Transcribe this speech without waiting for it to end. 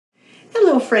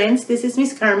Hello friends, this is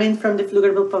Miss Carmen from the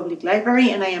Pflugerville Public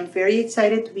Library and I am very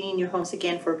excited to be in your homes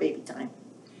again for baby time.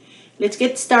 Let's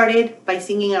get started by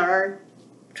singing our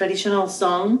traditional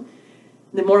song,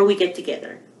 The More We Get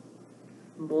Together.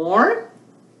 More,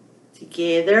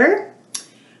 together,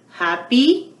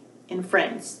 happy, and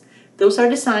friends. Those are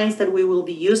the signs that we will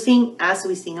be using as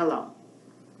we sing along.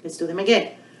 Let's do them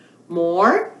again.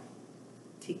 More,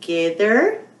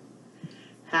 together,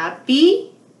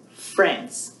 happy,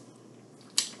 friends.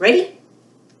 Ready?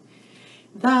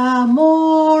 The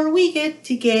more we get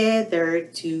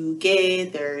together,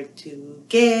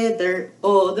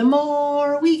 oh, the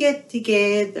more we get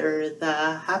together,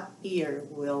 the happier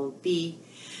we'll be.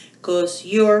 'Cause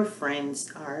your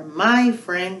friends are my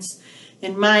friends,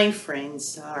 and my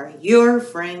friends are your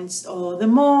friends. Oh, the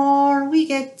more we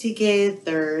get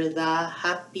together, the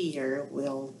happier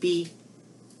we'll be.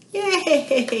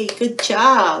 Yay! Good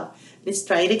job! Let's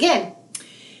try it again.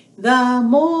 The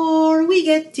more we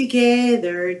get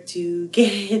together,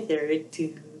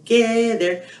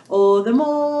 oh, the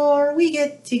more we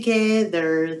get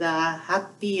together, the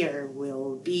happier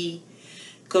we'll be.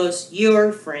 'Cause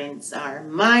your friends are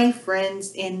my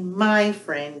friends, and my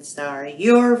friends are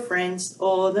your friends.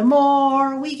 Oh, the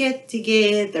more we get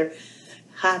together,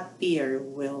 happier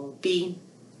we'll be.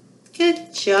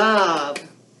 Good job.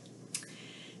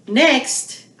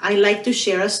 Next, I'd like to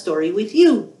share a story with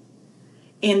you.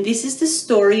 And this is the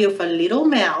story of a little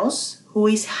mouse who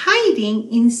is hiding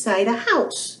inside a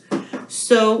house.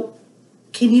 So,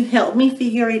 can you help me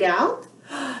figure it out?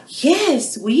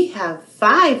 Yes, we have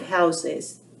 5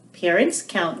 houses. Parents,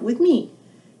 count with me.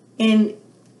 And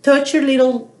touch your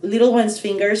little one's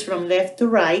fingers from left to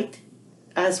right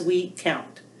as we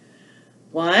count.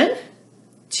 1,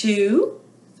 2,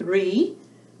 3,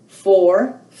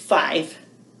 4, 5.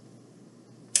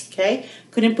 Okay,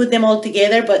 couldn't put them all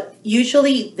together, but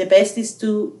usually the best is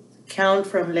to count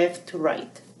from left to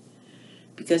right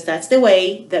because that's the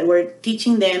way that we're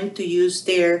teaching them to use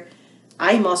their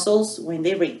eye muscles when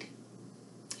they read.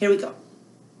 Here we go.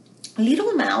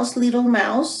 Little mouse,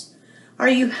 are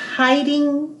you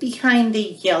hiding behind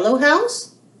the yellow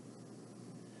house?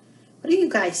 What do you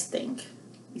guys think?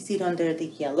 Is it under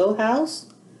the yellow house?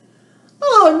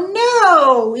 Oh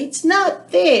no, it's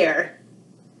not there.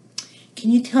 Can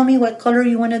you tell me what color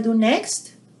you want to do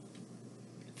next?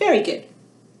 Very good.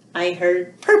 I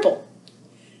heard purple.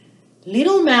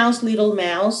 Little mouse,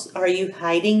 are you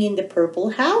hiding in the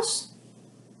purple house?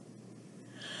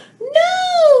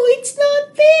 No, it's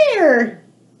not there.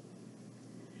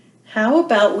 How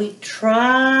about we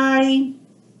try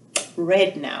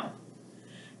red now?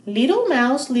 Little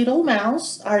mouse,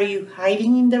 are you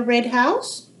hiding in the red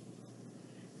house?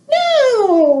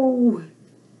 No.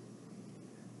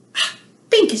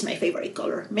 Pink is my favorite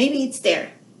color. Maybe it's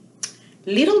there.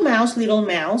 Little mouse,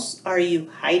 are you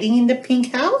hiding in the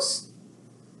pink house?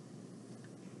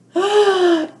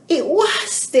 It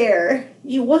was there.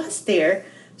 It was there.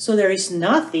 So there is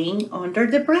nothing under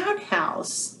the brown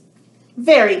house.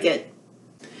 Very good.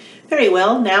 Very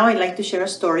well. Now I'd like to share a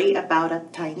story about a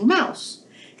tiny mouse.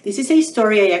 This is a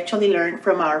story I actually learned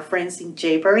from our friends in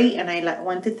Jayberry, and I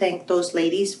want to thank those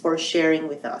ladies for sharing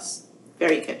with us.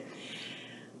 Very good.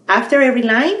 After every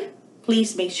line,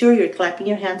 please make sure you're clapping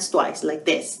your hands twice, like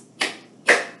this.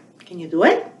 Can you do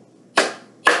it?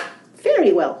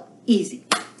 Very well. Easy.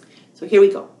 So here we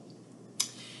go.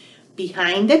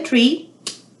 Behind the tree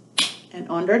and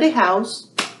under the house,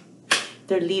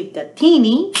 there lived a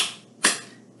teeny,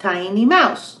 tiny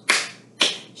mouse.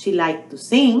 She liked to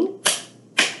sing.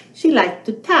 She liked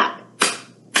to tap.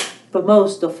 But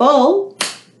most of all,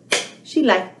 she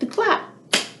liked to clap.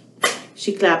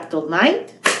 She clapped all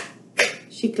night.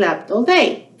 She clapped all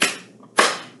day.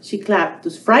 She clapped to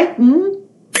frighten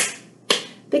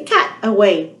the cat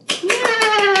away.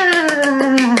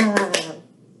 Meow.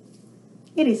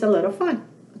 It is a lot of fun.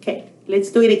 Okay,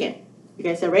 let's do it again. You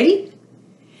guys are ready?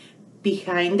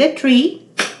 Behind the tree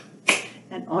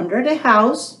and under the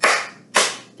house,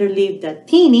 there lived a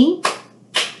teeny,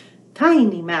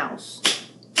 tiny mouse.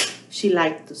 She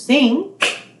liked to sing.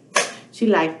 She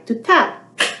liked to tap.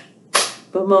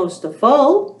 But most of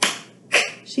all,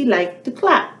 she liked to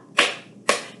clap.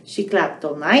 She clapped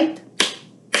all night.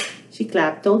 She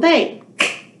clapped all day.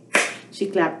 She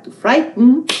clapped to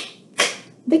frighten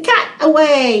the cat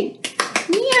away.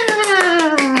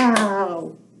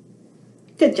 Meow.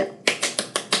 Good job.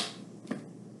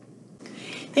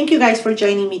 Thank you guys for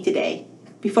joining me today.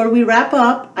 Before we wrap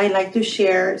up, I'd like to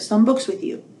share some books with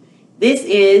you. This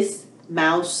is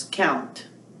Mouse Count.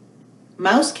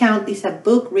 Mouse Count is a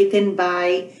book written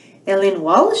by Ellen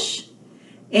Walsh,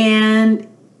 and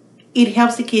it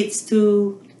helps the kids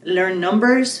to learn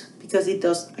numbers because it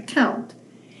does a count.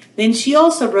 Then she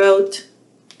also wrote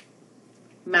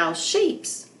mouse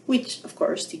shapes, which of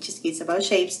course teaches kids about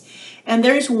shapes. And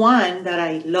there's one that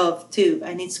I love too,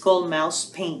 and it's called mouse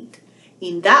paint.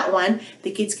 In that one,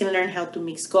 the kids can learn how to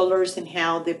mix colors and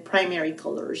how the primary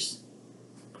colors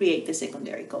create the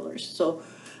secondary colors. So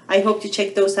I hope to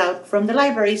check those out from the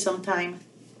library sometime.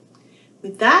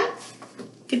 With that,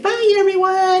 goodbye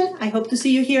everyone. I hope to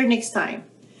see you here next time.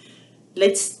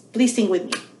 Please sing with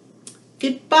me.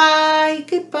 Goodbye,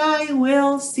 goodbye,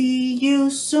 we'll see you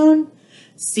soon.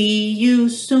 See you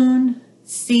soon,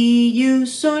 see you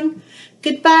soon.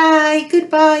 Goodbye,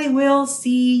 goodbye, we'll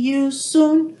see you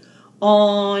soon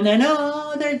on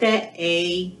another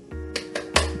day.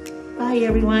 Bye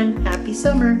everyone, happy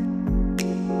summer.